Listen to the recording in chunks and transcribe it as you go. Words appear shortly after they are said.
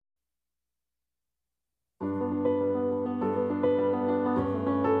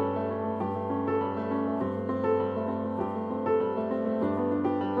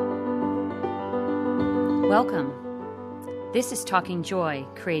Welcome. This is Talking Joy,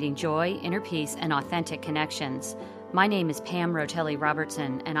 creating joy, inner peace, and authentic connections. My name is Pam Rotelli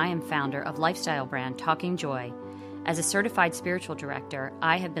Robertson, and I am founder of lifestyle brand Talking Joy. As a certified spiritual director,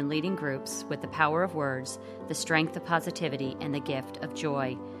 I have been leading groups with the power of words, the strength of positivity, and the gift of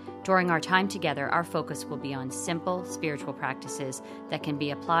joy. During our time together, our focus will be on simple spiritual practices that can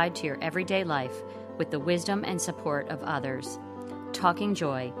be applied to your everyday life with the wisdom and support of others. Talking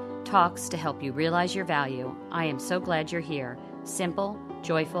Joy talks to help you realize your value. I am so glad you're here. Simple,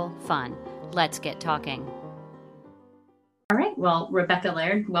 joyful, fun. Let's get talking. All right. Well, Rebecca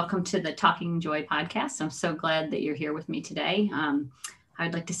Laird, welcome to the Talking Joy podcast. I'm so glad that you're here with me today.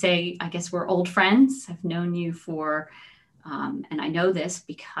 I'd like to say, I guess we're old friends. I've known you for, and I know this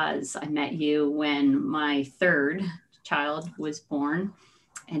because I met you when my third child was born,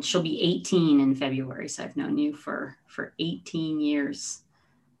 and she'll be 18 in February. So I've known you for 18 years,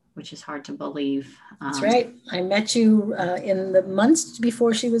 which is hard to believe. That's right. I met you in the months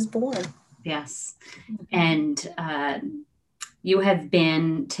before she was born. Yes. And you have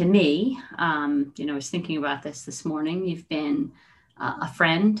been to me, I was thinking about this morning. You've been a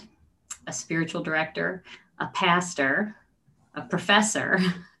friend, a spiritual director, a pastor, a professor,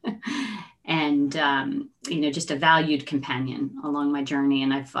 and, just a valued companion along my journey.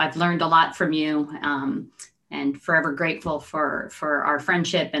 And I've learned a lot from you, and forever grateful for our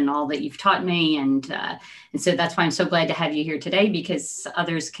friendship and all that you've taught me. And so that's why I'm so glad to have you here today, because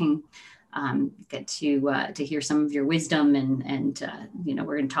others can get to hear some of your wisdom. And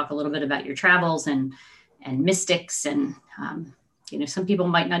we're going to talk a little bit about your travels and mystics. And, some people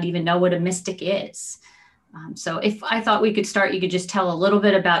might not even know what a mystic is. So if I thought we could start, you could just tell a little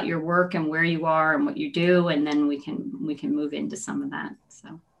bit about your work and where you are and what you do, and then we can move into some of that.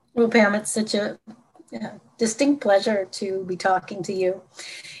 So, well, Pam, it's such a distinct pleasure to be talking to you.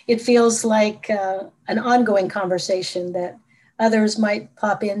 It feels like an ongoing conversation that others might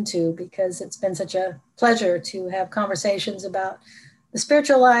pop into, because it's been such a pleasure to have conversations about the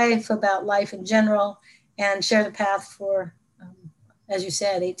spiritual life, about life in general, and share the path for, as you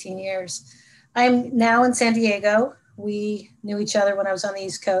said, 18 years. I'm now in San Diego. We knew each other when I was on the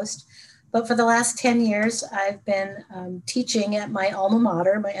East Coast. But for the last 10 years, I've been teaching at my alma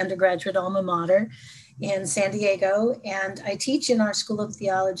mater, my undergraduate alma mater in San Diego. And I teach in our School of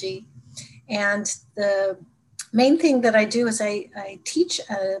Theology. And the main thing that I do is I teach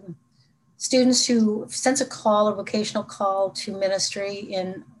students who sense a call, a vocational call to ministry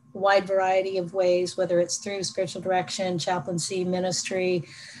in a wide variety of ways, whether it's through spiritual direction, chaplaincy, ministry,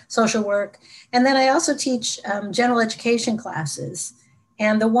 social work. And then I also teach general education classes.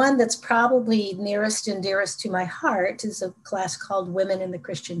 And the one that's probably nearest and dearest to my heart is a class called Women in the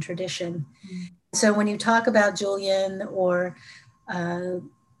Christian Tradition. Mm-hmm. So when you talk about Julian or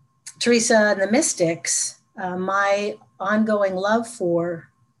Teresa and the mystics, my ongoing love for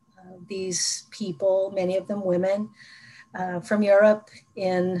these people, many of them women from Europe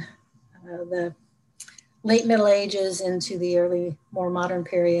in the late Middle Ages into the early, more modern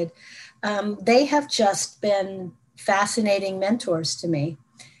period, they have just been fascinating mentors to me.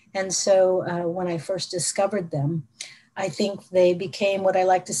 And so when I first discovered them, I think they became what I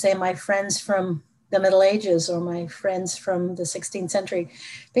like to say, my friends from the Middle Ages, or my friends from the 16th century,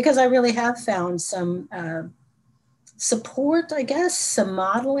 because I really have found some support, I guess, some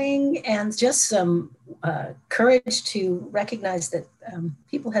modeling, and just some courage to recognize that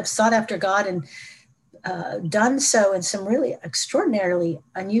people have sought after God and done so in some really extraordinarily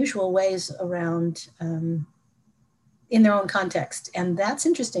unusual ways around in their own context. And that's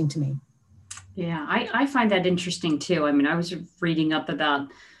interesting to me. Yeah, I find that interesting too. I mean, I was reading up about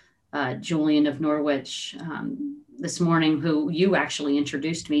Julian of Norwich this morning, who you actually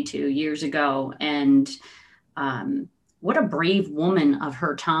introduced me to years ago. And what a brave woman of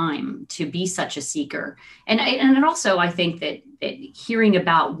her time to be such a seeker. And also, I think that hearing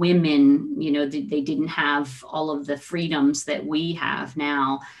about women, they didn't have all of the freedoms that we have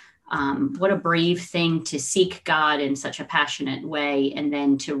now. What a brave thing to seek God in such a passionate way, and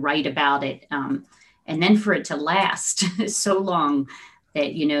then to write about it, and then for it to last so long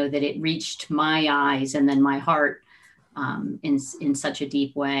that, that it reached my eyes and then my heart in such a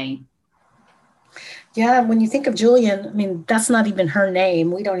deep way. Yeah, when you think of Julian, I mean, that's not even her name.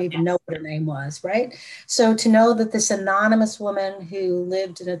 We don't even know what her name was, right? So to know that this anonymous woman who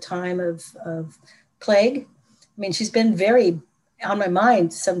lived in a time of plague, I mean, she's been very on my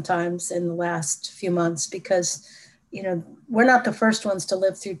mind sometimes in the last few months, because, we're not the first ones to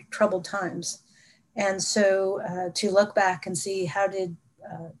live through troubled times. And so to look back and see, how did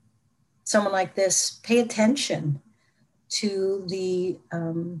someone like this pay attention to the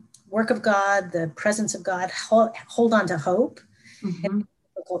work of God, the presence of God, hold on to hope in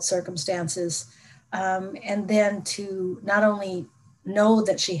difficult circumstances. And then to not only know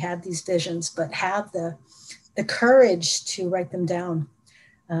that she had these visions, but have the courage to write them down,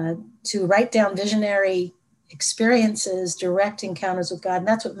 to write down visionary experiences, direct encounters with God. And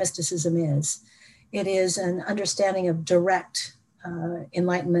that's what mysticism is. It is an understanding of direct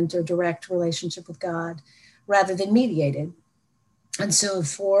enlightenment or direct relationship with God rather than mediated. And so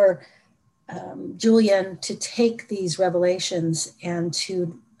for Julian to take these revelations and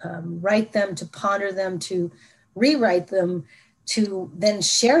to write them, to ponder them, to rewrite them, to then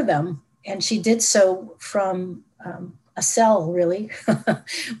share them. And she did so from a cell, really.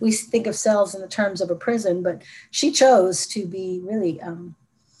 We think of cells in the terms of a prison, but she chose to be really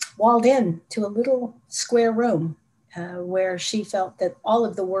walled in to a little square room where she felt that all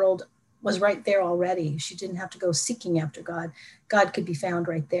of the world was right there already. She didn't have to go seeking after God. God could be found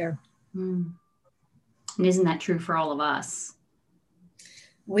right there. Mm. And isn't that true for all of us?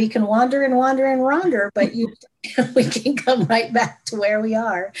 We can wander and wander and wander, but we can come right back to where we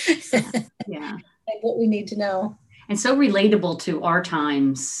are. Yeah. And what we need to know. And so relatable to our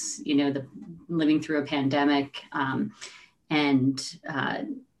times, living through a pandemic.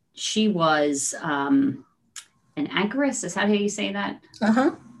 She was an anchoress. Is that how you say that?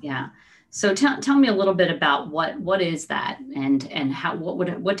 Uh-huh. Yeah. So tell me a little bit about what is that and how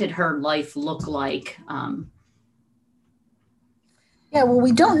what did her life look like? Yeah, well,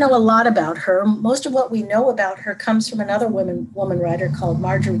 we don't know a lot about her. Most of what we know about her comes from another woman writer called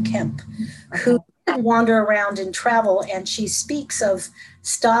Marjorie Kemp, who would wander around and travel, and she speaks of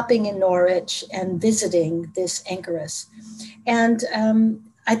stopping in Norwich and visiting this anchoress. And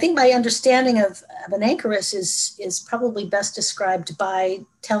I think my understanding of an anchoress is probably best described by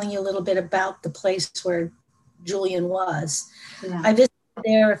telling you a little bit about the place where Julian was. Yeah. I visited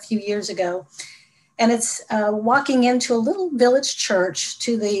there a few years ago. And it's walking into a little village church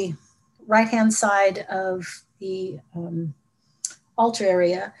to the right-hand side of the altar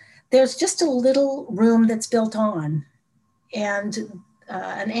area. There's just a little room that's built on. And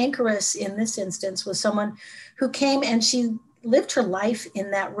an anchoress in this instance was someone who came and she lived her life in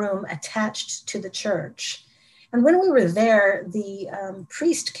that room attached to the church. And when we were there, the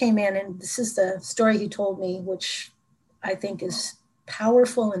priest came in, and this is the story he told me, which I think is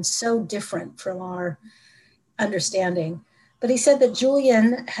powerful and so different from our understanding. But he said that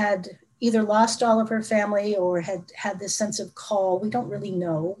Julian had either lost all of her family or had this sense of call, we don't really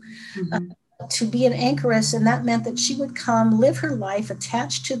know, to be an anchoress. And that meant that she would come live her life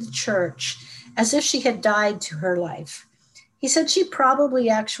attached to the church as if she had died to her life. He said she probably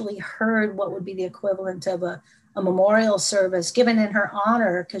actually heard what would be the equivalent of a memorial service given in her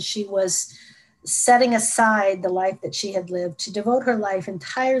honor, because she was setting aside the life that she had lived to devote her life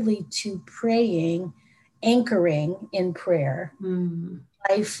entirely to praying, anchoring in prayer,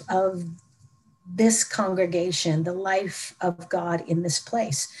 life of this congregation, the life of God in this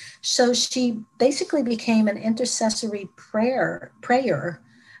place. So she basically became an intercessory prayer,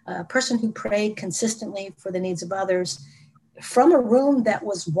 a person who prayed consistently for the needs of others from a room that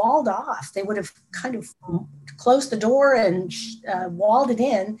was walled off. They would have kind of closed the door and walled it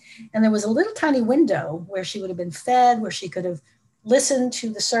in. And there was a little tiny window where she would have been fed, where she could have listened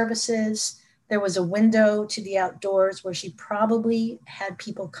to the services. There was a window to the outdoors where she probably had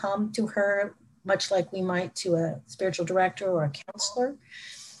people come to her, much like we might to a spiritual director or a counselor.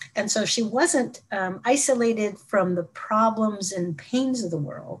 And so she wasn't isolated from the problems and pains of the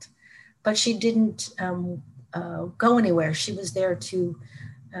world, but she didn't go anywhere. She was there to,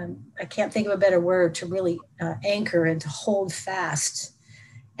 I can't think of a better word, to really anchor and to hold fast.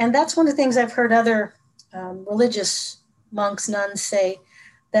 And that's one of the things I've heard other religious monks, nuns say,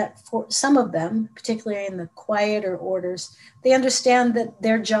 that for some of them, particularly in the quieter orders, they understand that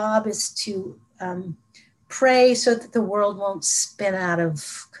their job is to pray so that the world won't spin out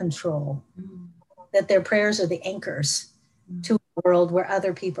of control, that their prayers are the anchors to a world where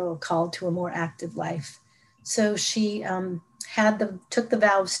other people are called to a more active life. So she took the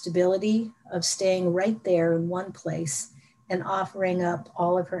vow of stability, of staying right there in one place and offering up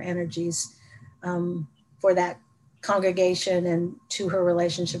all of her energies for that congregation and to her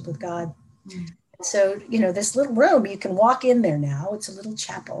relationship with God. So, this little room, you can walk in there now. It's a little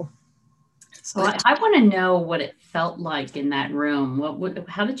chapel. So I want to know what it felt like in that room.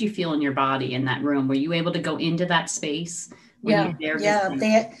 How did you feel in your body in that room? Were you able to go into that space? Yeah.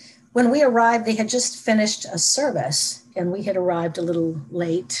 When we arrived, they had just finished a service and we had arrived a little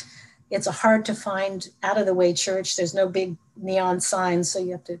late. It's a hard to find out of the way church. There's no big neon signs, so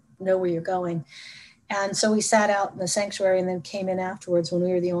you have to know where you're going. And so we sat out in the sanctuary and then came in afterwards when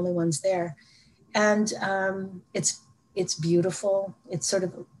we were the only ones there. And it's beautiful. It's sort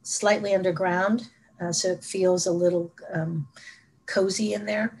of slightly underground, so it feels a little cozy in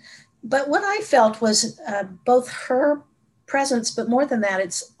there. But what I felt was both her presence, but more than that,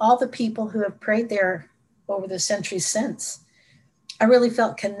 it's all the people who have prayed there over the centuries since. I really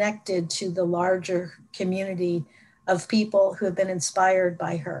felt connected to the larger community of people who have been inspired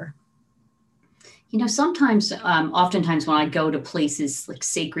by her. You know, sometimes, oftentimes when I go to places like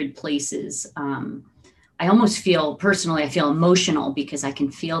sacred places, I almost feel personally, I feel emotional because I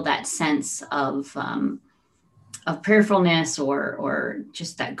can feel that sense of prayerfulness or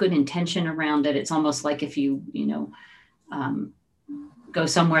just that good intention around it. It's almost like if you go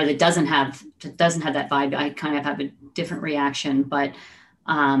somewhere that doesn't have that vibe, I kind of have a different reaction. But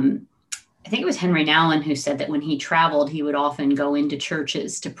I think it was Henry Nouwen who said that when he traveled, he would often go into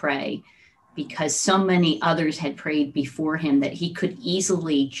churches to pray because so many others had prayed before him that he could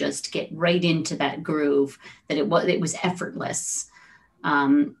easily just get right into that groove, that it was effortless.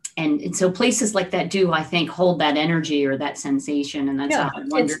 And so places like that do, I think, hold that energy or that sensation. And that's how I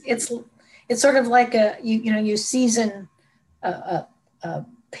wonder. It's sort of like you season a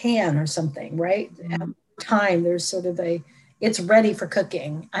pan or something, right? Mm-hmm. At time there's sort of it's ready for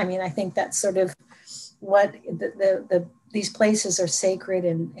cooking. I mean, I think that's sort of what these places are sacred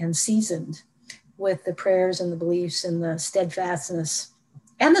and seasoned with the prayers and the beliefs and the steadfastness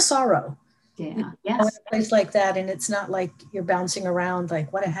and the sorrow. Yeah. Yes. In a place like that, and it's not like you're bouncing around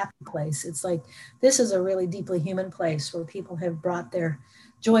like what a happy place. It's like this is a really deeply human place where people have brought their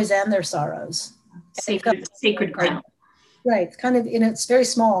joys and their sorrows. Sacred ground. Right. It's kind of, it's very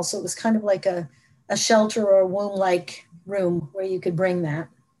small, so it was kind of like a shelter or a womb-like room where you could bring that.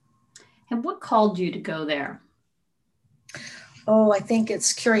 And what called you to go there? Oh, I think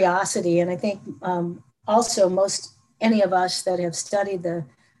it's curiosity. And I think also any of us that have studied the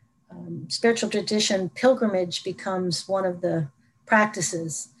spiritual tradition, pilgrimage becomes one of the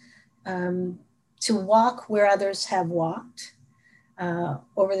practices. To walk where others have walked.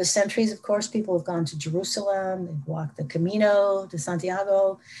 Over the centuries, of course, people have gone to Jerusalem, they've walked the Camino de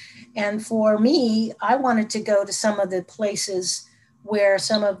Santiago. And for me, I wanted to go to some of the places where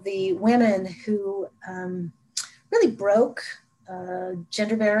some of the women who really broke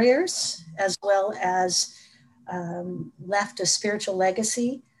gender barriers, as well as left a spiritual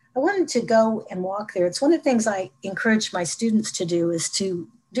legacy. I wanted to go and walk there. It's one of the things I encourage my students to do is to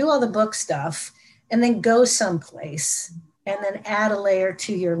do all the book stuff and then go someplace and then add a layer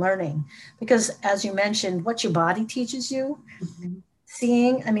to your learning. Because as you mentioned, what your body teaches you,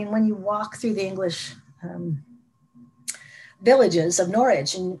 seeing, I mean, when you walk through the English villages of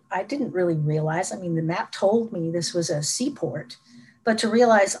Norwich, and I didn't really realize, I mean, the map told me this was a seaport, but to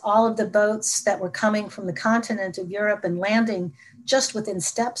realize all of the boats that were coming from the continent of Europe and landing just within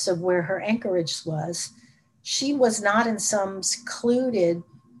steps of where her anchorage was, she was not in some secluded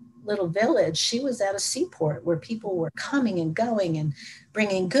little village. She was at a seaport where people were coming and going and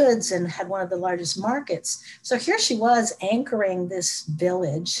bringing goods and had one of the largest markets. So here she was anchoring this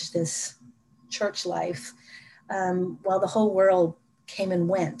village, this church life, while the whole world came and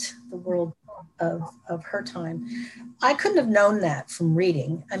went, the world of her time. I couldn't have known that from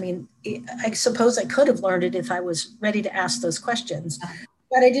reading. I mean, I suppose I could have learned it if I was ready to ask those questions,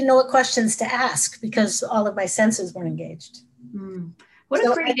 but I didn't know what questions to ask because all of my senses weren't engaged. What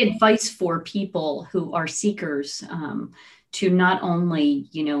a great advice for people who are seekers to not only,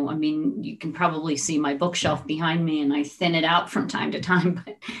 I mean, you can probably see my bookshelf behind me and I thin it out from time to time.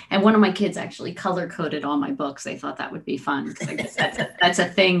 And one of my kids actually color coded all my books. They thought that would be fun. I guess that's a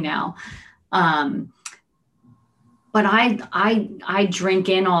thing now. But I drink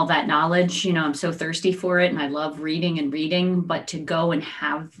in all that knowledge. I'm so thirsty for it and I love reading, but to go and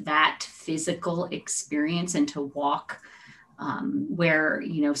have that physical experience and to walk where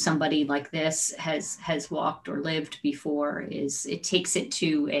somebody like this has walked or lived before it takes it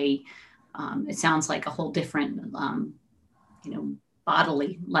to it sounds like a whole different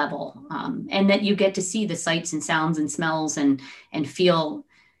bodily level, and that you get to see the sights and sounds and smells and feel,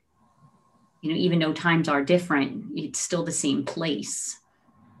 even though times are different, it's still the same place.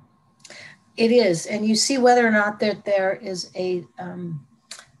 It is, and you see whether or not there is a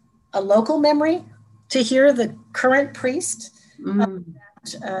local memory to hear the current priest of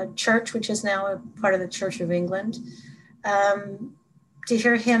that church, which is now a part of the Church of England, to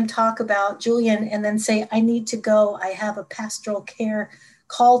hear him talk about Julian and then say, I need to go, I have a pastoral care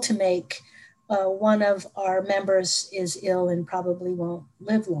call to make. One of our members is ill and probably won't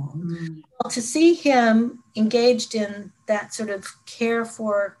live long. Well, to see him engaged in that sort of care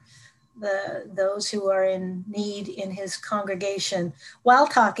for those who are in need in his congregation while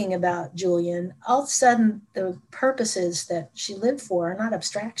talking about Julian, all of a sudden the purposes that she lived for are not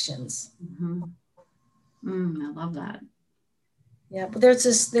abstractions. Mm-hmm. I love that. Yeah, but there's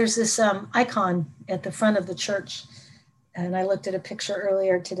this icon at the front of the church, and I looked at a picture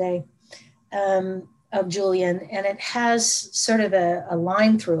earlier today of Julian, and it has sort of a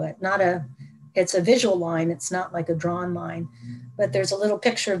line through it, it's a visual line. It's not like a drawn line, but there's a little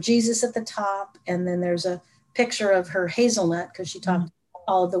picture of Jesus at the top. And then there's a picture of her hazelnut, because she talked about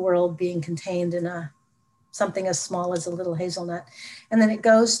all of the world being contained in something as small as a little hazelnut. And then it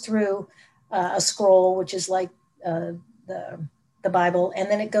goes through a scroll, which is like the Bible. And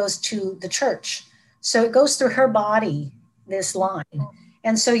then it goes to the church. So it goes through her body, this line.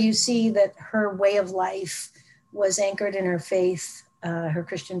 And so you see that her way of life was anchored in her faith, her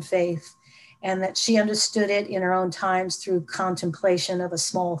Christian faith, and that she understood it in her own times through contemplation of a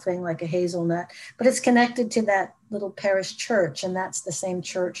small thing like a hazelnut. But it's connected to that little parish church, and that's the same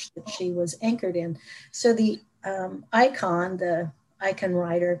church that she was anchored in. So the icon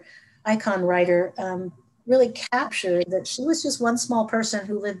writer, really captured that she was just one small person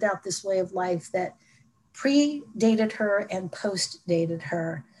who lived out this way of life that predated her and post-dated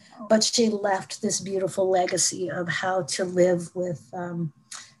her. But she left this beautiful legacy of how to live with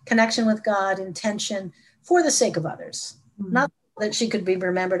connection with God, intention for the sake of others. Mm-hmm. Not that she could be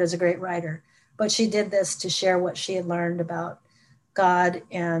remembered as a great writer, but she did this to share what she had learned about God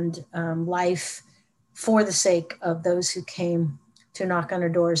and life for the sake of those who came to knock on her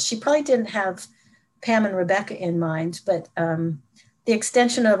doors. She probably didn't have Pam and Rebecca in mind, but the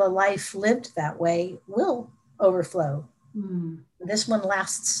extension of a life lived that way will overflow. Mm. This one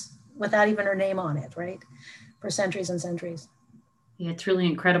lasts without even her name on it, right? For centuries and centuries. Yeah, it's really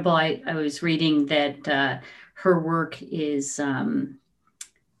incredible. I was reading that her work is that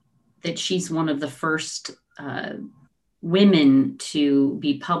she's one of the first women to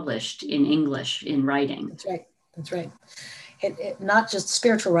be published in English in writing. That's right. It not just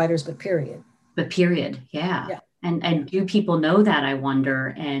spiritual writers, but period. Yeah. And do people know that, I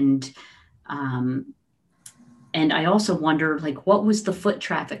wonder? And I also wonder, like, what was the foot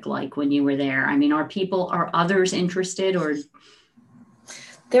traffic like when you were there? I mean, are others interested, or?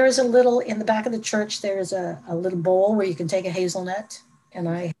 There is a little, in the back of the church, there is a little bowl where you can take a hazelnut. And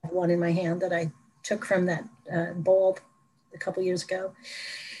I have one in my hand that I took from that bowl a couple years ago.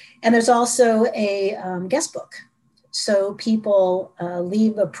 And there's also a guest book. So people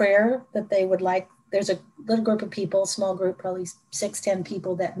leave a prayer that they would like. There's a little group of people, small group, probably 6-10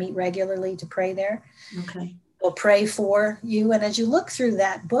 people that meet regularly to pray there. Okay. They'll pray for you. And as you look through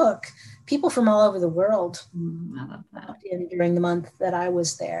that book, people from all over the world walked in during the month that I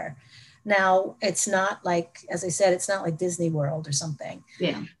was there. Now, it's not like, as I said, it's not like Disney World or something.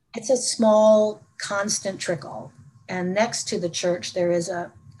 Yeah. It's a small, constant trickle. And next to the church, there is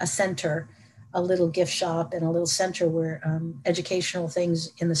a center, a little gift shop, and a little center where educational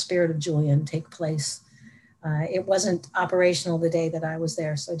things in the spirit of Julian take place. It wasn't operational the day that I was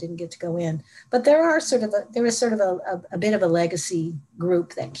there, so I didn't get to go in. But there is sort of a bit of a legacy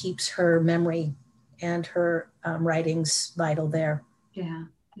group that keeps her memory and her writings vital there. Yeah.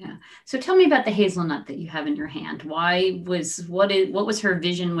 So tell me about the hazelnut that you have in your hand. What was her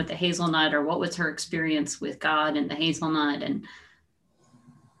vision with the hazelnut, or what was her experience with God and the hazelnut? And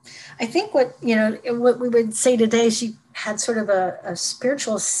I think what we would say today, she had sort of a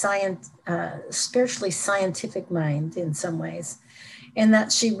spiritually scientific mind in some ways, in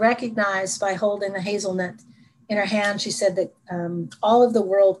that she recognized by holding the hazelnut in her hand, she said that all of the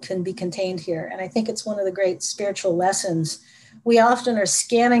world can be contained here. And I think it's one of the great spiritual lessons. We often are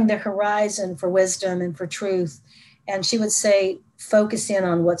scanning the horizon for wisdom and for truth. And she would say, focus in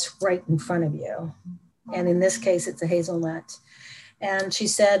on what's right in front of you. And in this case, it's a hazelnut. And she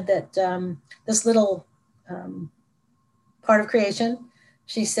said that this little part of creation,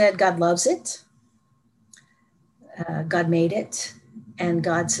 she said, God loves it, God made it, and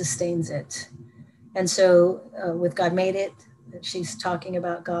God sustains it. And so with God made it, she's talking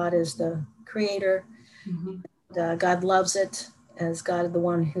about God as the creator. Mm-hmm. God loves it as God, the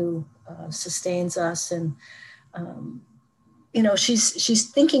one who sustains us. And,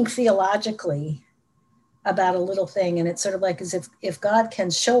 she's thinking theologically about a little thing. And it's sort of like as if God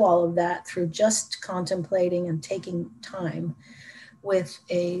can show all of that through just contemplating and taking time with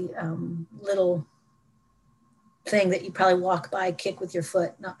a little thing that you probably walk by, kick with your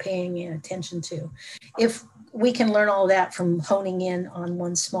foot, not paying attention to. If we can learn all that from honing in on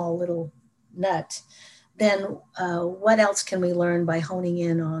one small little nut, then what else can we learn by honing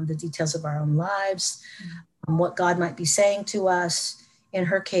in on the details of our own lives, what God might be saying to us in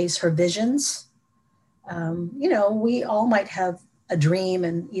her case, her visions. We all might have a dream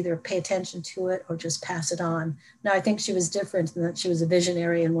and either pay attention to it or just pass it on. Now, I think she was different in that she was a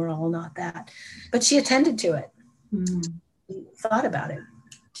visionary and we're all not that. But she attended to it. Mm. She thought about it.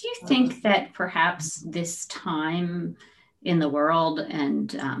 Do you think that perhaps this time in the world and,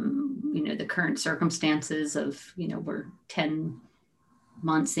 the current circumstances of, we're 10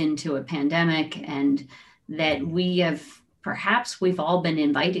 months into a pandemic, and that we've all been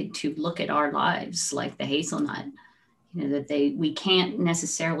invited to look at our lives like the hazelnut, that we can't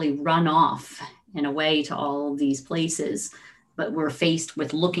necessarily run off in a way to all these places, but we're faced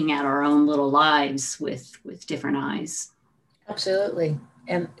with looking at our own little lives with different eyes. Absolutely.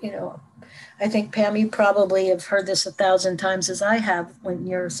 And, I think, Pam, you probably have heard this 1,000 times as I have when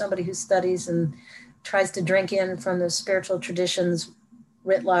you're somebody who studies and tries to drink in from the spiritual traditions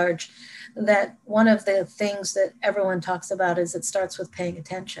writ large, that one of the things that everyone talks about is it starts with paying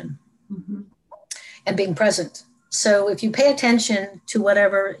attention and being present. So if you pay attention to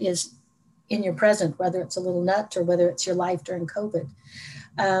whatever is in your present, whether it's a little nut or whether it's your life during COVID,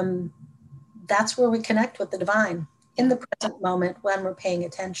 that's where we connect with the divine in the present moment when we're paying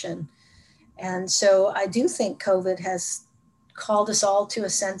attention. And so I do think COVID has called us all to a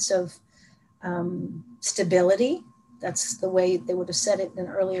sense of stability. That's the way they would have said it in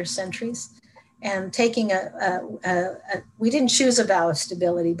earlier centuries. And taking we didn't choose a vow of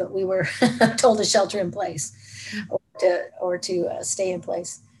stability, but we were told to shelter in place or to stay in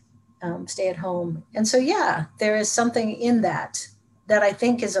place, stay at home. And so, yeah, there is something in that I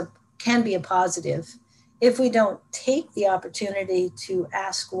think can be a positive if we don't take the opportunity to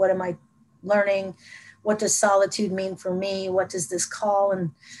ask, what am I learning? What does solitude mean for me? What does this call?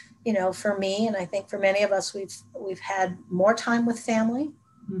 And, for me, and I think for many of us, we've had more time with family.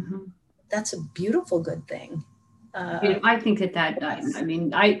 Mm-hmm. That's a beautiful, good thing. I think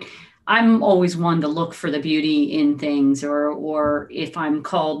I'm always one to look for the beauty in things, or if I'm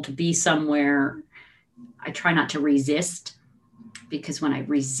called to be somewhere, I try not to resist, because when I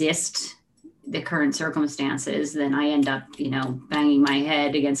resist the current circumstances, then I end up, banging my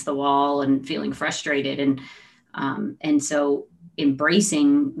head against the wall and feeling frustrated. And so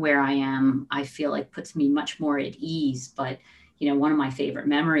embracing where I am, I feel like puts me much more at ease. But, one of my favorite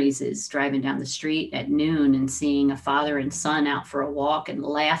memories is driving down the street at noon and seeing a father and son out for a walk and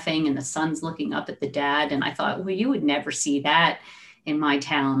laughing, and the son's looking up at the dad. And I thought, well, you would never see that in my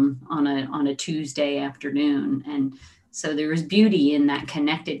town on a Tuesday afternoon. And so there was beauty in that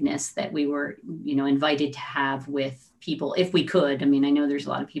connectedness that we were, invited to have with people, if we could. I mean, I know there's a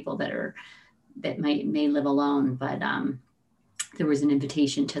lot of people that may live alone, but there was an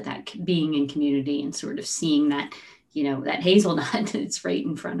invitation to that being in community and sort of seeing that, that hazelnut that's right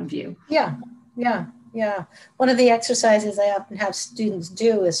in front of you. Yeah. One of the exercises I often have students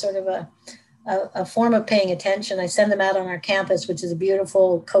do is sort of a form of paying attention. I send them out on our campus, which is a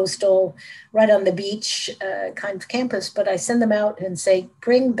beautiful coastal, right on the beach kind of campus. But I send them out and say,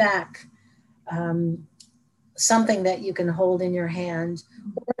 bring back something that you can hold in your hand.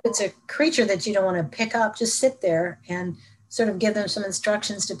 Or if it's a creature that you don't want to pick up, just sit there and sort of give them some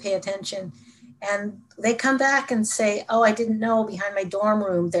instructions to pay attention. And they come back and say, oh, I didn't know behind my dorm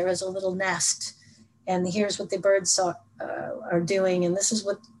room there is a little nest. And here's what the birds are doing. And this is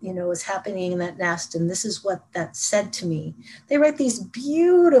what, is happening in that nest. And this is what that said to me. They write these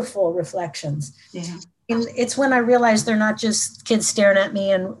beautiful reflections. Yeah. And it's when I realized they're not just kids staring at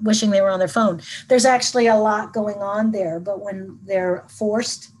me and wishing they were on their phone. There's actually a lot going on there. But when they're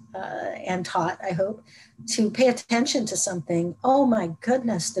forced and taught, I hope, to pay attention to something, oh my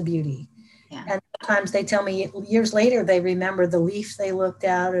goodness, the beauty. Yeah. And sometimes they tell me years later, they remember the leaf they looked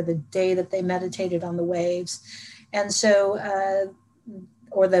at or the day that they meditated on the waves. And so,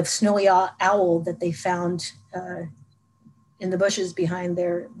 or the snowy owl that they found in the bushes behind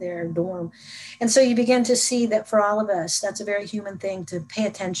their dorm. And so you begin to see that for all of us, that's a very human thing, to pay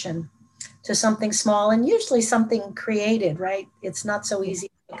attention to something small and usually something created, right? It's not so easy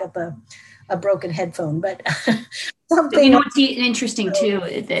to pick up a broken headphone, but something. What's interesting too,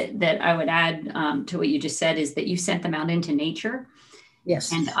 that I would add to what you just said, is that you sent them out into nature.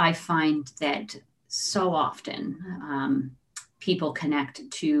 Yes. And I find that so often people connect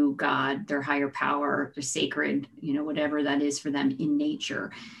to God, their higher power, the sacred, whatever that is for them in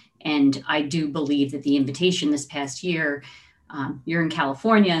nature. And I do believe that the invitation this past year, you're in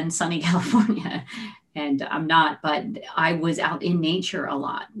California, in sunny California, and I'm not, but I was out in nature a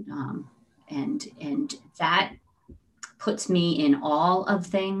lot. And that puts me in awe of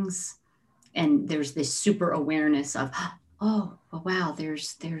things. And there's this super awareness of, oh, wow,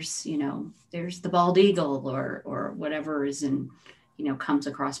 there's the bald eagle or whatever is in, comes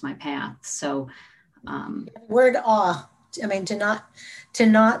across my path. So, word awe. I mean, to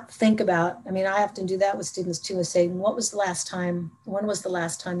not think about, I mean, I often do that with students too, is saying, when was the last time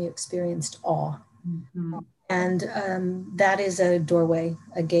you experienced awe? mm-hmm. And that is a doorway,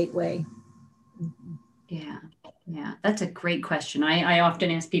 a gateway. Yeah. Yeah. That's a great question. I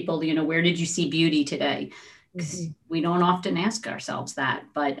often ask people, where did you see beauty today? Because we don't often ask ourselves that.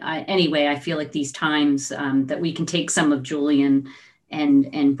 But anyway, I feel like these times that we can take some of Julian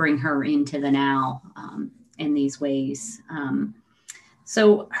and bring her into the now in these ways.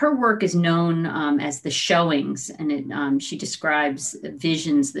 So her work is known as the Showings, and she describes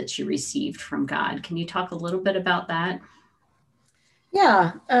visions that she received from God. Can you talk a little bit about that?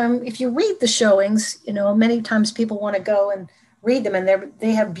 Yeah, if you read the Showings, many times people want to go and read them, and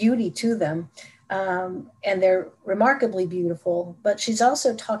they have beauty to them, and they're remarkably beautiful. But she's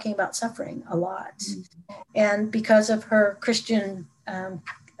also talking about suffering a lot, and because of her Christian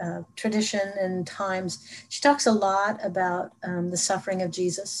tradition and times, she talks a lot about the suffering of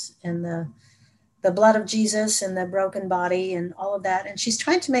Jesus and the blood of Jesus and the broken body and all of that. And she's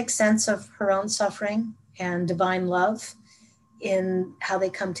trying to make sense of her own suffering and divine love in how they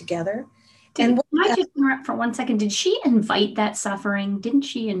come together. Can I just interrupt for 1 second? Did she invite that suffering? Didn't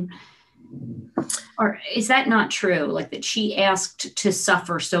she? Or is that not true? Like that she asked to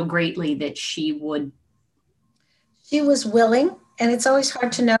suffer so greatly that she would? She was willing, and it's always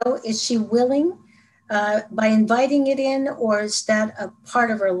hard to know, is she willing by inviting it in, or is that a part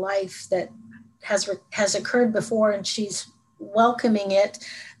of her life that has occurred before and she's welcoming it,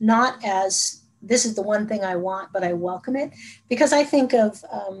 not as this is the one thing I want, but I welcome it? Because I think of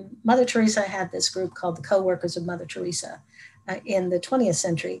Mother Teresa had this group called the Co-Workers of Mother Teresa in the 20th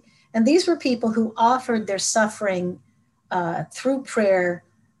century. And these were people who offered their suffering through prayer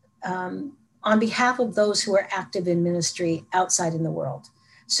on behalf of those who were active in ministry outside in the world.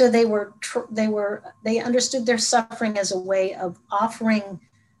 So they understood their suffering as a way of offering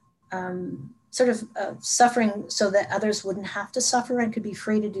suffering so that others wouldn't have to suffer and could be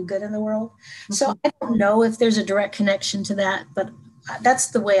free to do good in the world. Mm-hmm. So I don't know if there's a direct connection to that, but that's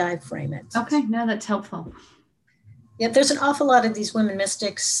the way I frame it. Okay, no, that's helpful. Yeah, there's an awful lot of these women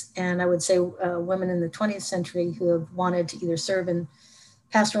mystics, and I would say women in the 20th century who have wanted to either serve in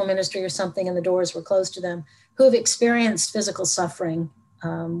pastoral ministry or something and the doors were closed to them, who have experienced physical suffering.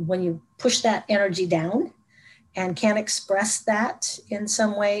 When you push that energy down and can't express that in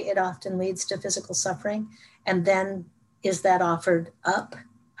some way, it often leads to physical suffering. And then is that offered up?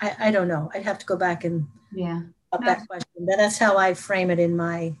 I don't know. I'd have to go back and up that question. But that's how I frame it in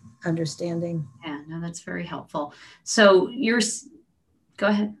my understanding. Yeah, no, that's very helpful. So go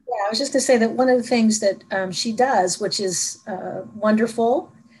ahead. Yeah, I was just going to say that one of the things that she does, which is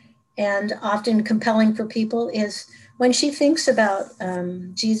wonderful and often compelling for people, is when she thinks about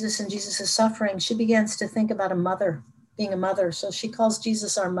Jesus and Jesus's suffering, she begins to think about a mother, being a mother. So she calls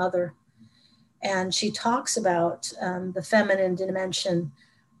Jesus our mother. And she talks about the feminine dimension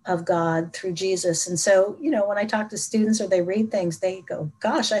of God through Jesus. And so, when I talk to students or they read things, they go,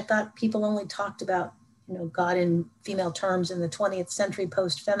 gosh, I thought people only talked about, God in female terms in the 20th century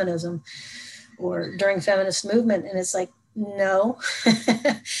post-feminism or during feminist movement. And it's like, no,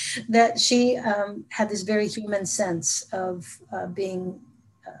 that she had this very human sense of being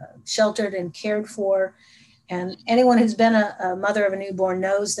sheltered and cared for. And anyone who's been a mother of a newborn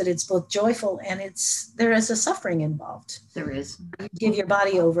knows that it's both joyful and there is a suffering involved. There is. You give your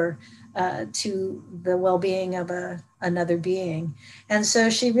body over to the well-being of another being. And so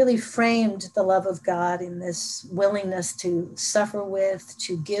she really framed the love of God in this willingness to suffer with,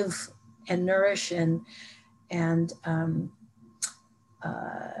 to give and nourish and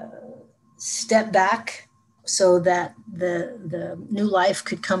step back so that the new life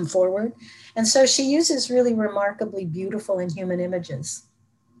could come forward. And so she uses really remarkably beautiful and human images.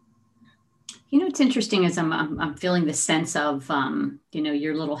 It's interesting as I'm feeling the sense of,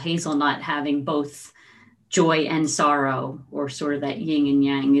 your little hazelnut having both joy and sorrow, or sort of that yin and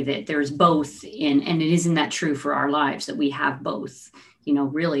yang, that there's both in, and isn't that true for our lives, that we have both,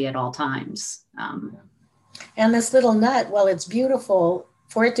 really at all times. And this little nut, well, it's beautiful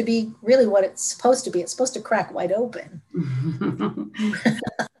for it to be really what it's supposed to be. It's supposed to crack wide open.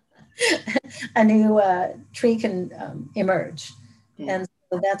 A new tree can emerge. Yeah. And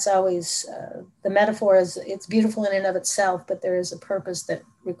so that's always, the metaphor is, it's beautiful in and of itself, but there is a purpose that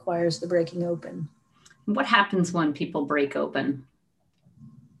requires the breaking open. What happens when people break open?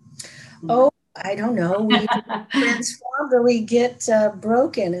 Oh, I don't know. We transform or we get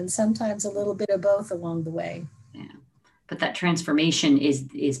broken, and sometimes a little bit of both along the way. Yeah, but that transformation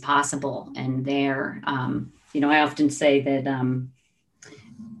is possible, and there. I often say that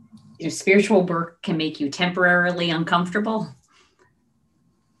spiritual work can make you temporarily uncomfortable,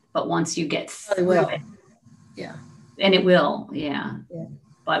 but once you get through it, yeah, and it will, yeah. Yeah.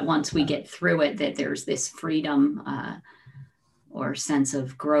 But once we get through it, that there's this freedom or sense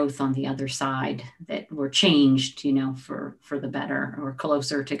of growth on the other side, that we're changed, for the better, or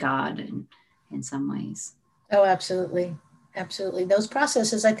closer to God in some ways. Oh, absolutely. Absolutely. Those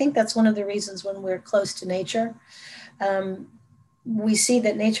processes, I think that's one of the reasons when we're close to nature, we see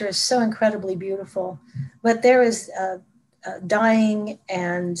that nature is so incredibly beautiful, but there is dying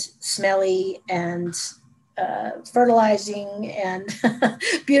and smelly and fertilizing and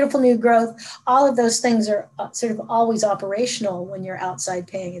beautiful new growth. All of those things are sort of always operational when you're outside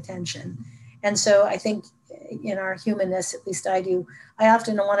paying attention. And so I think in our humanness, at least I do, I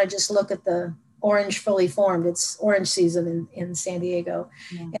often want to just look at the orange fully formed. It's orange season in San Diego.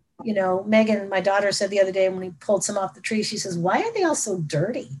 Yeah. And, Megan, my daughter, said the other day when we pulled some off the tree, she says, "Why are they all so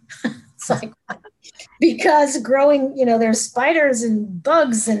dirty?" It's like, because growing, there's spiders and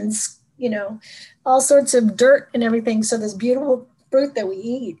bugs and, all sorts of dirt and everything. So this beautiful fruit that we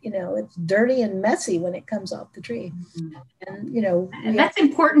eat, it's dirty and messy when it comes off the tree. And, and that's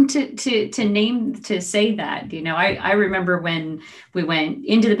important to name, to say that, I remember when we went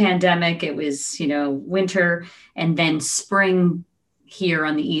into the pandemic, it was, winter, and then spring here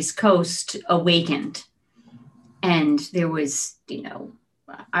on the East Coast awakened. And there was,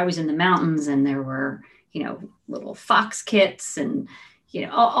 I was in the mountains, and there were, little fox kits and,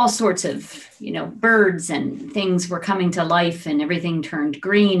 all sorts of, birds and things were coming to life, and everything turned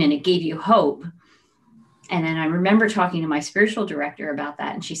green, and it gave you hope. And then I remember talking to my spiritual director about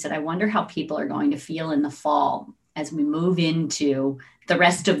that. And she said, "I wonder how people are going to feel in the fall as we move into the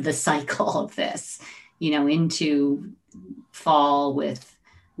rest of the cycle of this, into fall with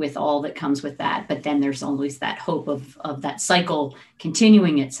all that comes with that." But then there's always that hope of that cycle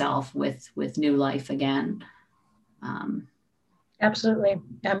continuing itself with new life again. Absolutely.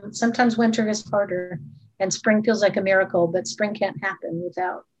 Sometimes winter is harder, and spring feels like a miracle, but spring can't happen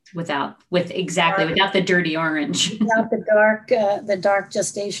without the dirty orange, without the dark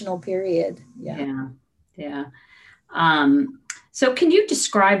gestational period. Yeah. So can you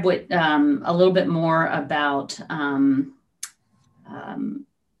describe what a little bit more about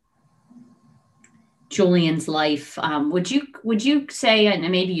Julian's life? Would you say, and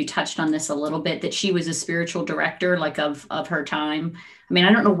maybe you touched on this a little bit, that she was a spiritual director, like of her time? I mean,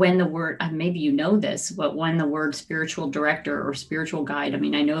 I don't know when the word, maybe you know this, but when the word spiritual director or spiritual guide, I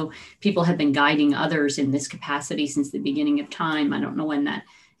mean, I know people have been guiding others in this capacity since the beginning of time. I don't know when that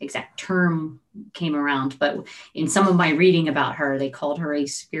exact term came around, but in some of my reading about her, they called her a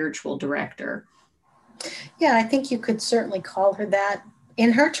spiritual director. Yeah, I think you could certainly call her that.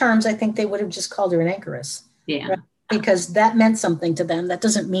 In her terms, I think they would have just called her an anchoress. Yeah. Right? Because that meant something to them. That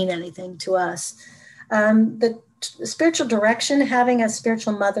doesn't mean anything to us. The spiritual direction, having a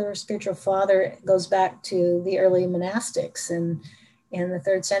spiritual mother or spiritual father, goes back to the early monastics in the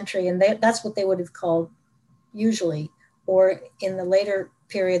 3rd century. And that's what they would have called usually. Or in the later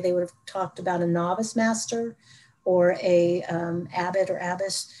period, they would have talked about a novice master or a abbot or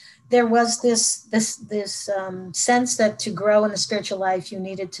abbess. There was this sense that to grow in the spiritual life, you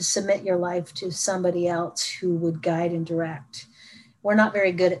needed to submit your life to somebody else who would guide and direct. We're not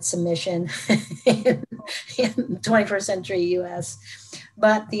very good at submission in 21st century US,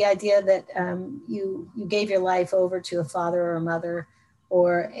 but the idea that you gave your life over to a father or a mother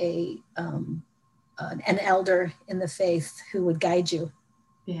or an elder in the faith who would guide you.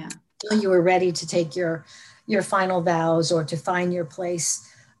 Yeah. Until you were ready to take your final vows or to find your place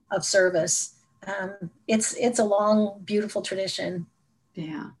of service. It's a long, beautiful tradition.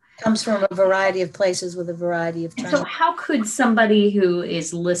 Yeah. It comes from a variety of places with a variety of trends. So how could somebody who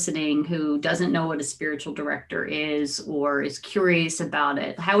is listening, who doesn't know what a spiritual director is or is curious about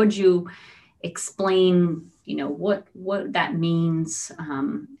it, how would you explain, what that means,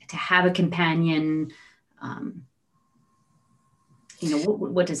 to have a companion?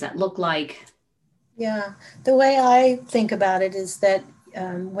 What does that look like? Yeah, the way I think about it is that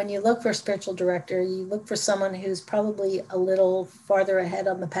when you look for a spiritual director, you look for someone who's probably a little farther ahead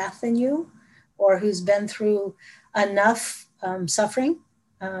on the path than you, or who's been through enough suffering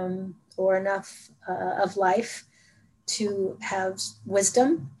or enough of life to have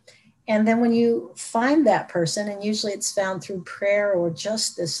wisdom. And then when you find that person, and usually it's found through prayer or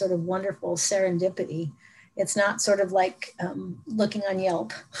just this sort of wonderful serendipity, it's not sort of like looking on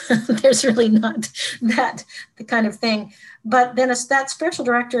Yelp. There's really not that the kind of thing. But then it's that spiritual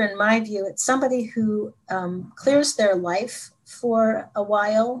director, in my view, it's somebody who clears their life for a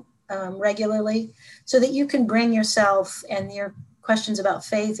while regularly, so that you can bring yourself and your questions about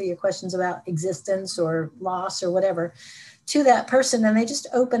faith or your questions about existence or loss or whatever to that person, and they just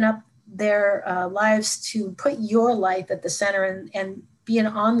open up their lives to put your life at the center and be an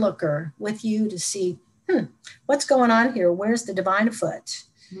onlooker with you to see, what's going on here? Where's the divine afoot?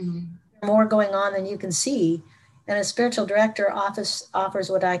 Mm-hmm. More going on than you can see. And a spiritual director offers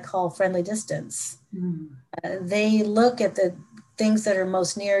what I call friendly distance. Mm-hmm. They look at the things that are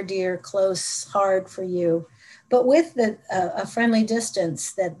most near, dear, close, hard for you, but with a friendly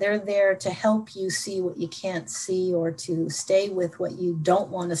distance, that they're there to help you see what you can't see, or to stay with what you don't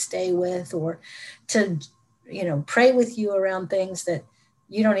want to stay with, or to, pray with you around things that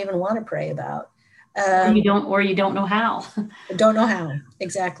you don't even want to pray about. Or you don't know how. Don't know how,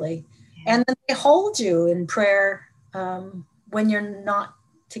 exactly. Yeah. And then they hold you in prayer when you're not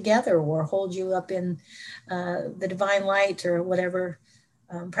together, or hold you up in the divine light, or whatever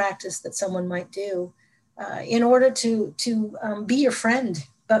practice that someone might do, in order to be your friend,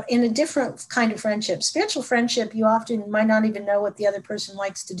 but in a different kind of friendship. Spiritual friendship, you often might not even know what the other person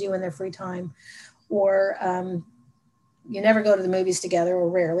likes to do in their free time, or you never go to the movies together, or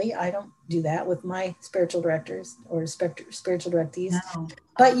rarely. I don't do that with my spiritual directors or spiritual directees. No.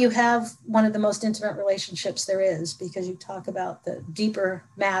 But you have one of the most intimate relationships there is, because you talk about the deeper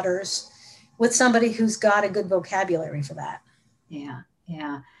matters with somebody who's got a good vocabulary for that. Yeah,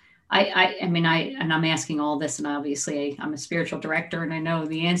 yeah. I'm asking all this, and obviously I'm a spiritual director, and I know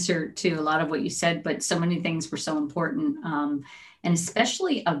the answer to a lot of what you said, but so many things were so important. And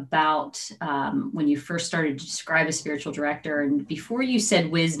especially about when you first started to describe a spiritual director, and before you said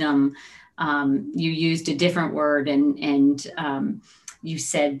wisdom, you used a different word, and you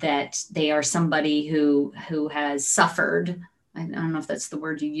said that they are somebody who has suffered. I don't know if that's the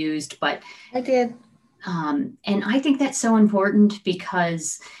word you used, but I did. And I think that's so important,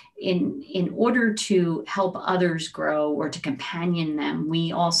 because in order to help others grow or to companion them,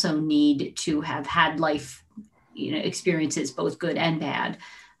 we also need to have had life, experiences, both good and bad.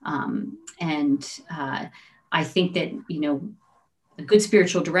 I think that, a good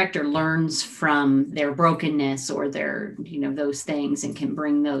spiritual director learns from their brokenness or their, those things, and can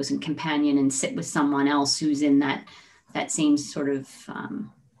bring those and companion and sit with someone else who's in that same sort of,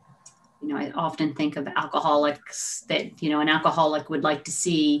 I often think of alcoholics that, an alcoholic would like to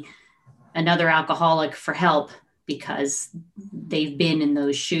see another alcoholic for help, because they've been in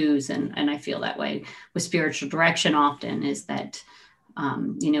those shoes. And I feel that way with spiritual direction often, is that,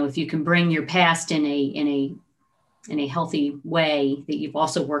 if you can bring your past in a healthy way, that you've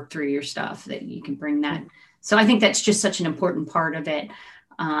also worked through your stuff, that you can bring that. So I think that's just such an important part of it.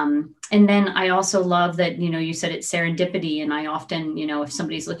 And then I also love that, you said it's serendipity. And I often, if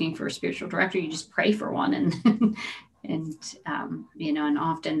somebody's looking for a spiritual director, you just pray for one, and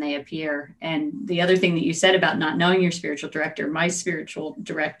often they appear. And the other thing that you said about not knowing your spiritual director, my spiritual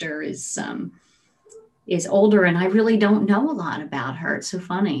director is older, and I really don't know a lot about her. It's so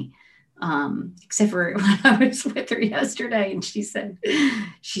funny. Except for when I was with her yesterday, and she said,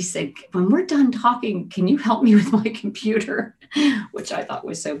 when we're done talking, can you help me with my computer? Which I thought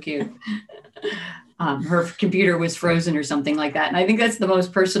was so cute. Her computer was frozen or something like that. And I think that's the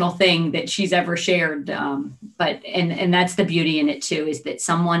most personal thing that she's ever shared. But that's the beauty in it too, is that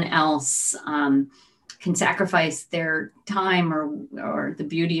someone else can sacrifice their time, or the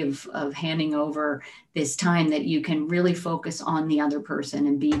beauty of handing over this time, that you can really focus on the other person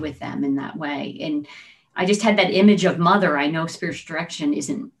and be with them in that way. And I just had that image of mother. I know spiritual direction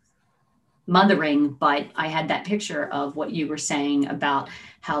isn't mothering, but I had that picture of what you were saying about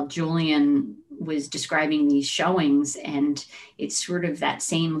how Julian was describing these showings, and it's sort of that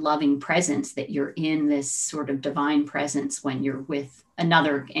same loving presence, that you're in this sort of divine presence when you're with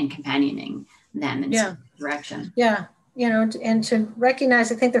another and companioning them in some direction. Yeah. And to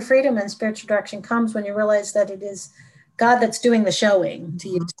recognize, I think the freedom in spiritual direction comes when you realize that it is God that's doing the showing, to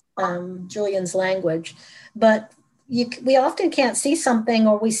use Julian's language. But we often can't see something,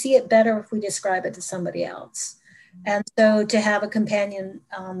 or we see it better if we describe it to somebody else. And so to have a companion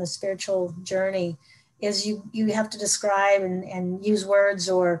on the spiritual journey is you have to describe and use words,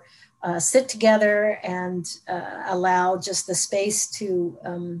 or sit together and allow just the space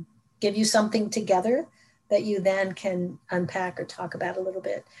to give you something together that you then can unpack or talk about a little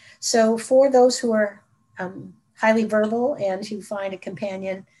bit. So for those who are highly verbal and who find a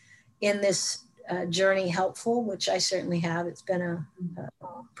companion in this journey helpful, which I certainly have, it's been a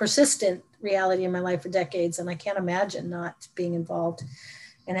persistent reality in my life for decades, and I can't imagine not being involved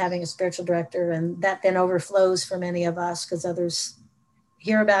in having a spiritual director. And that then overflows for many of us, because others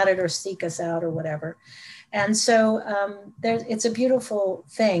hear about it or seek us out or whatever. And so it's a beautiful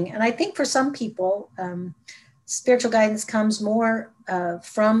thing. And I think for some people, spiritual guidance comes more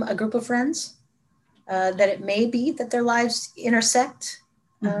from a group of friends, that it may be that their lives intersect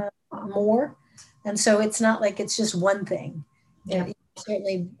more. And so it's not like it's just one thing. Yeah. It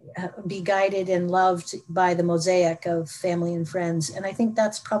certainly be guided and loved by the mosaic of family and friends. And I think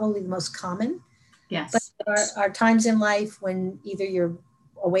that's probably the most common. Yes. But there are times in life when either you're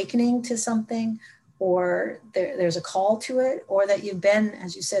awakening to something, or there's a call to it, or that you've been,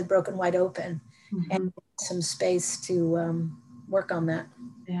 as you said, broken wide open, and some space to work on that.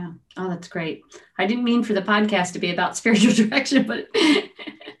 Yeah. Oh, that's great. I didn't mean for the podcast to be about spiritual direction, but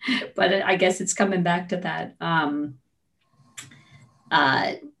I guess it's coming back to that.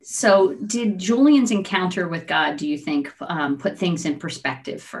 So did Julian's encounter with God, do you think, put things in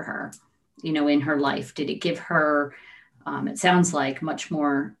perspective for her, in her life? Did it give her, it sounds like, much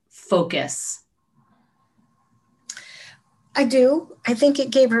more focus? I do. I think it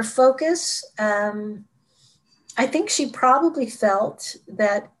gave her focus. I think she probably felt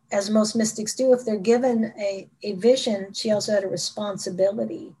that, as most mystics do, if they're given a vision, she also had a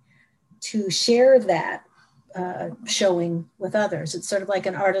responsibility to share that showing with others. It's sort of like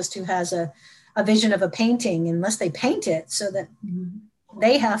an artist who has a vision of a painting, unless they paint it so that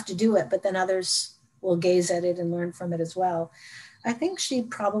they have to do it, but then others will gaze at it and learn from it as well. I think she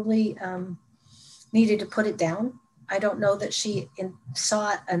probably needed to put it down. I don't know that she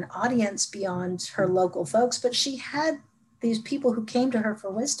sought an audience beyond her local folks, but she had these people who came to her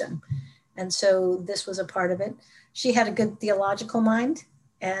for wisdom. And so this was a part of it. She had a good theological mind.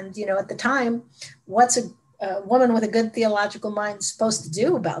 And, at the time, what's a woman with a good theological mind supposed to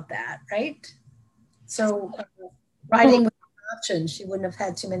do about that, right? So writing was an option. She wouldn't have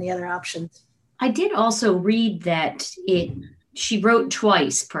had too many other options. I did also read that she wrote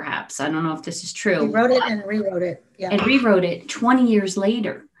twice, perhaps. I don't know if this is true. She wrote it and rewrote it. Yeah. And rewrote it 20 years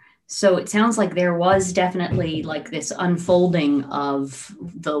later. So it sounds like there was definitely like this unfolding of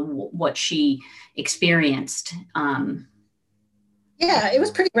what she experienced. Yeah, it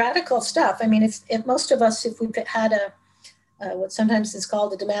was pretty radical stuff. I mean, if most of us, if we've had what sometimes is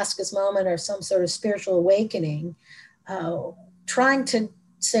called a Damascus moment or some sort of spiritual awakening, trying to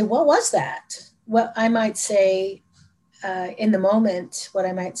say, what was that? What I might say in the moment, what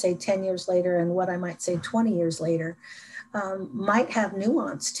I might say 10 years later, and what I might say 20 years later, might have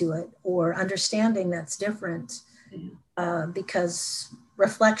nuance to it, or understanding that's different, because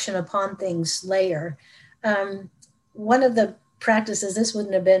reflection upon things layer. One of the practices, this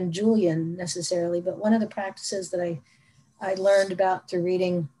wouldn't have been Julian necessarily, but one of the practices that I learned about through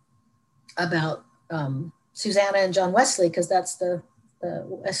reading about Susanna and John Wesley, because that's the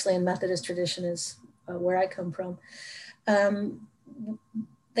Wesleyan Methodist tradition is where I come from.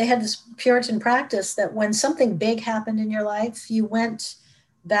 They had this Puritan practice that when something big happened in your life, you went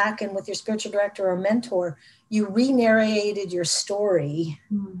back and with your spiritual director or mentor, you re-narrated your story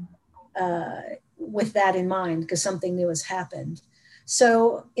with that in mind, because something new has happened.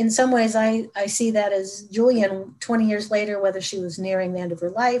 So in some ways, I see that as Julian 20 years later, whether she was nearing the end of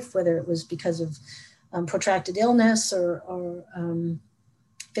her life, whether it was because of protracted illness or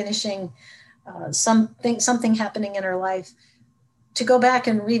finishing something happening in her life, to go back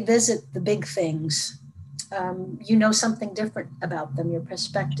and revisit the big things. Something different about them. Your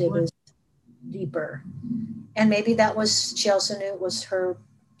perspective is deeper. And maybe she also knew it was her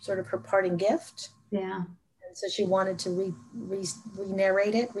sort of her parting gift. Yeah. And so she wanted to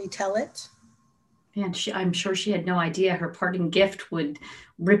re-narrate it, retell it. And I'm sure she had no idea her parting gift would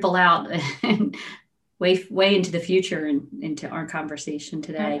ripple out and way into the future and into our conversation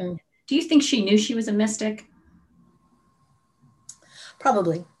today. Mm-hmm. Do you think she knew she was a mystic?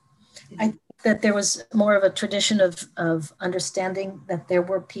 Probably. I think that there was more of a tradition of understanding that there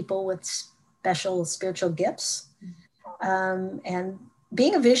were people with special spiritual gifts. And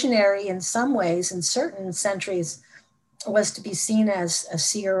being a visionary in some ways, in certain centuries, was to be seen as a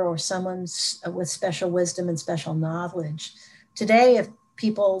seer or someone with special wisdom and special knowledge. Today, if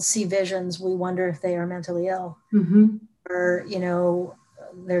people see visions, we wonder if they are mentally ill, or,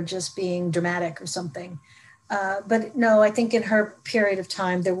 they're just being dramatic or something. But no, I think in her period of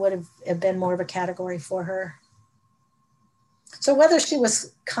time, there would have been more of a category for her. So whether she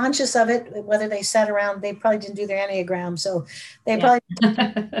was conscious of it, whether they sat around, they probably didn't do their Enneagram. So they probably,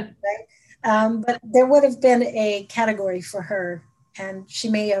 right? But there would have been a category for her, and she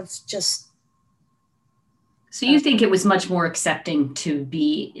may have just. So you think it was much more accepting to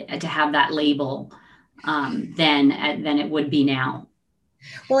have that label than it would be now?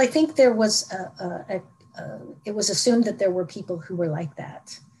 Well, I think there was it was assumed that there were people who were like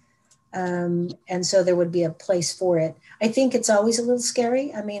that. And so there would be a place for it. I think it's always a little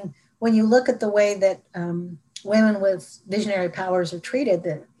scary. I mean, when you look at the way that women with visionary powers are treated,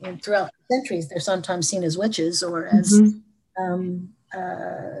 that throughout centuries, they're sometimes seen as witches or as, um,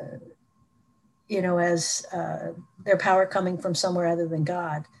 as their power coming from somewhere other than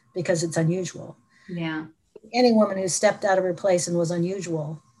God, because it's unusual. Yeah. Any woman who stepped out of her place and was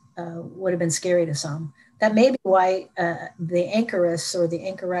unusual would have been scary to some. That may be why the anchoress or the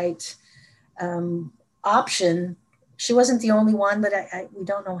anchorite option, she wasn't the only one, but we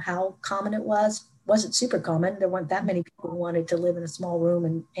don't know how common it was. Wasn't super common. There weren't that many people who wanted to live in a small room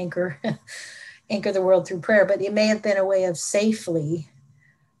and anchor the world through prayer, but it may have been a way of safely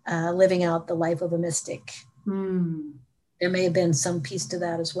living out the life of a mystic. There may have been some piece to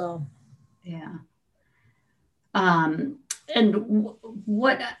that as well. Yeah. And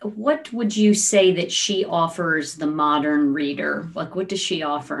what would you say that she offers the modern reader? Like, what does she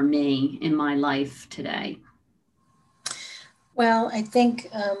offer me in my life today? Well, I think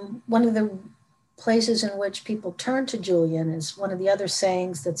one of the places in which people turn to Julian is one of the other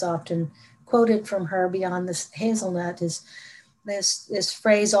sayings that's often quoted from her beyond this hazelnut is this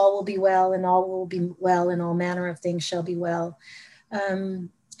phrase, all will be well and all will be well and all manner of things shall be well. And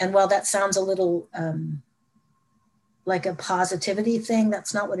while that sounds a little like a positivity thing,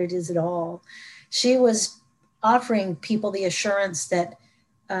 that's not what it is at all. She was offering people the assurance that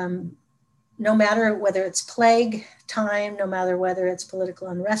no matter whether it's plague time, no matter whether it's political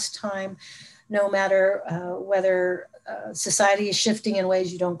unrest time, no matter whether society is shifting in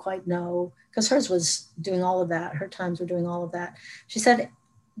ways you don't quite know, because hers was doing all of that. Her times were doing all of that. She said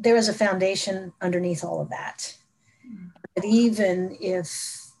there is a foundation underneath all of that. But even if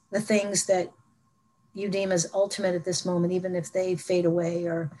the things that you deem as ultimate at this moment, even if they fade away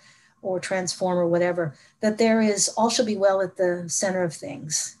or transform or whatever, that there is all shall be well at the center of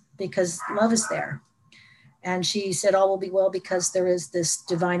things, because love is there. And she said all will be well because there is this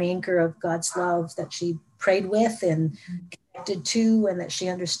divine anchor of God's love that she prayed with and connected to, and that she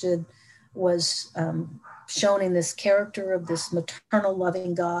understood was shown in this character of this maternal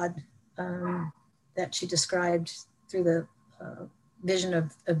loving God that she described through the vision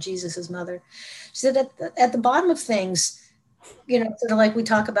of Jesus's mother. She said at the bottom of things, sort of like we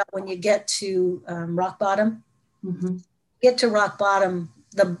talk about when you get to rock bottom, get to rock bottom,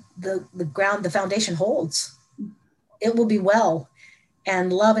 the ground, the foundation holds. It will be well,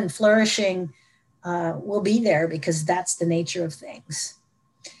 and love and flourishing will be there because that's the nature of things.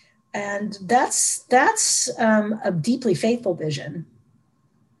 And that's a deeply faithful vision.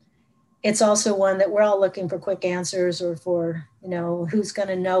 It's also one that we're all looking for quick answers, or for, who's going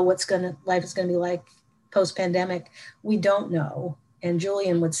to know life is going to be like post-pandemic. We don't know. And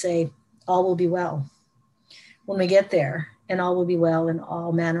Julian would say, all will be well when we get there, and all will be well, and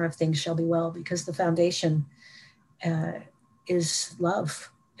all manner of things shall be well, because the foundation is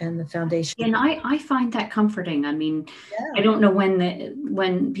love. And the foundation. And I find that comforting. I mean, yeah. I don't know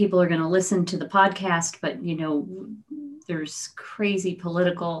when people are going to listen to the podcast, but there's crazy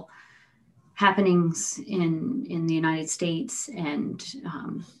political happenings in the United States, and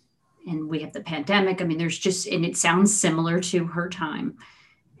we have the pandemic. I mean, there's just, and it sounds similar to her time,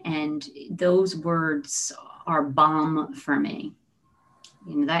 and those words are balm for me.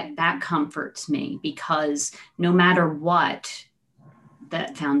 That comforts me, because no matter what,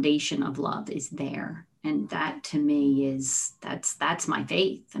 that foundation of love is there. And that to me that's my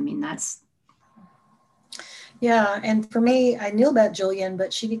faith. I mean, that's. Yeah. And for me, I knew about Julian,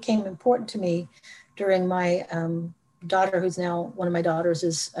 but she became important to me during my daughter, who's now one of my daughters,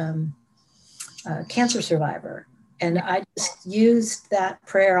 is a cancer survivor. And I just used that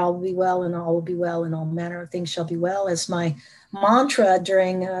prayer, all will be well and all will be well and all manner of things shall be well, as my mantra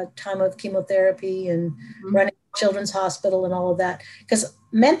during a time of chemotherapy and running children's hospital and all of that, because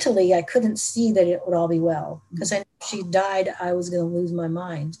mentally I couldn't see that it would all be well, because I knew if she died, I was going to lose my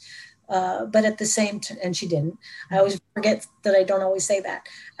mind. But at the same time, and she didn't. I always forget that I don't always say that.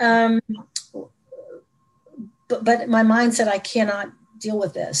 But my mind said I cannot deal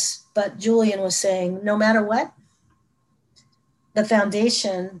with this. But Julian was saying, no matter what, the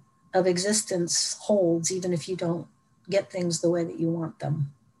foundation of existence holds, even if you don't get things the way that you want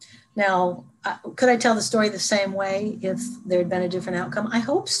them. Now, could I tell the story the same way if there had been a different outcome? I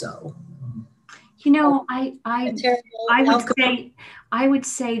hope so. I would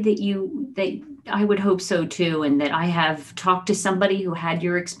say that I would hope so too, and that I have talked to somebody who had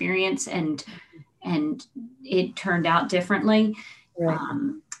your experience and it turned out differently. Right.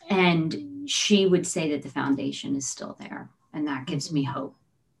 And she would say that the foundation is still there, and that gives me hope.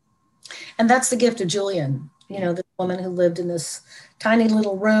 And that's the gift of Julian. The woman who lived in this tiny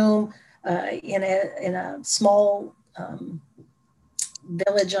little room in a small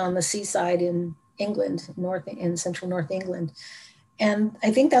village on the seaside in England, in central North England. And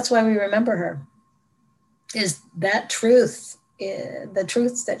I think that's why we remember her, is that truth, the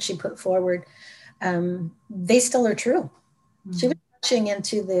truths that she put forward, they still are true. Mm-hmm. She was touching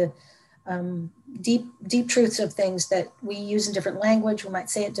into the deep truths of things that we use in different language. We might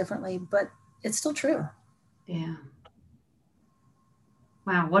say it differently, but it's still true. Yeah.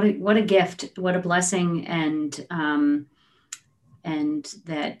 Wow. What a gift, what a blessing. And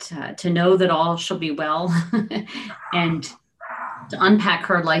that to know that all shall be well and to unpack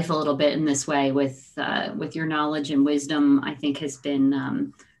her life a little bit in this way with your knowledge and wisdom, I think has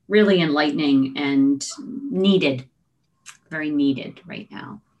been really enlightening and needed, very needed right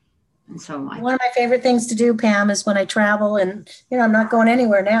now. And so one of my favorite things to do, Pam, is when I travel, and I'm not going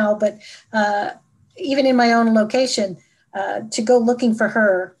anywhere now, but even in my own location, to go looking for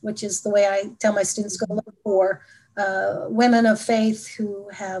her, which is the way I tell my students, go look for women of faith who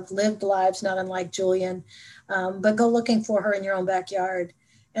have lived lives not unlike Julian, but go looking for her in your own backyard.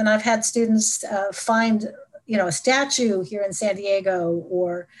 And I've had students find, a statue here in San Diego,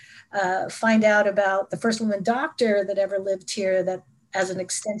 or find out about the first woman doctor that ever lived here, that as an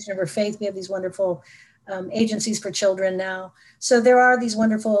extension of her faith, we have these wonderful agencies for children now. So there are these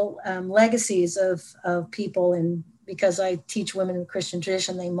wonderful legacies of people, and because I teach women in the Christian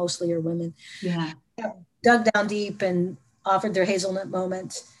tradition, they mostly are women. Yeah. Dug down deep and offered their hazelnut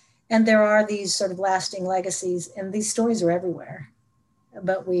moment. And there are these sort of lasting legacies, and these stories are everywhere,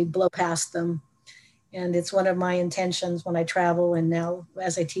 but we blow past them. And it's one of my intentions when I travel and now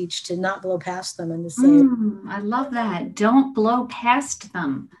as I teach, to not blow past them and to say, I love that. Don't blow past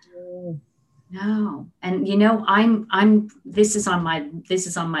them. No. And this is on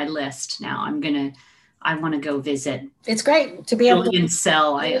my list now. I want to go visit. It's great to be able to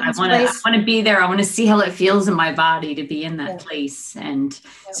cell. I want to be there. I want to see how it feels in my body to be in that place. And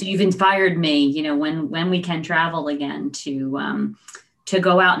so you've inspired me, when we can travel again, to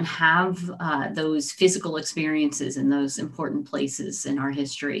go out and have those physical experiences in those important places in our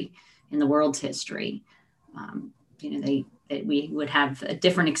history, in the world's history. That we would have a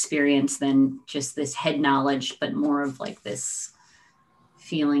different experience than just this head knowledge, but more of like this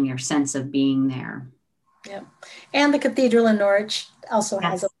feeling or sense of being there. Yeah. And the cathedral in Norwich also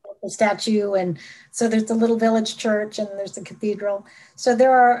has a statue. And so there's the little village church and there's the cathedral. So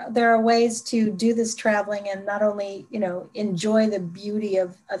there are ways to do this traveling and not only, enjoy the beauty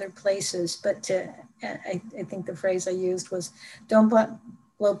of other places, but I think the phrase I used was, don't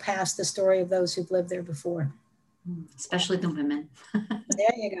blow past the story of those who've lived there before. Especially the women.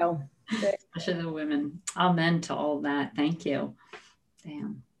 There you go. Especially the women. Amen to all that. Thank you.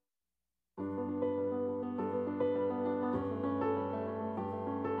 Damn.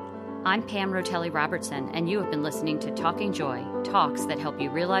 I'm Pam Rotelli Robertson, and you have been listening to Talking Joy, talks that help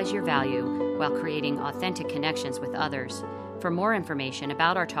you realize your value while creating authentic connections with others. For more information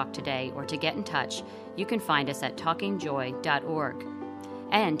about our talk today or to get in touch, you can find us at talkingjoy.org.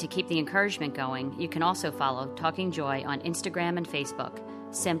 And to keep the encouragement going, you can also follow Talking Joy on Instagram and Facebook.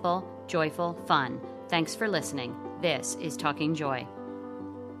 Simple, joyful, fun. Thanks for listening. This is Talking Joy.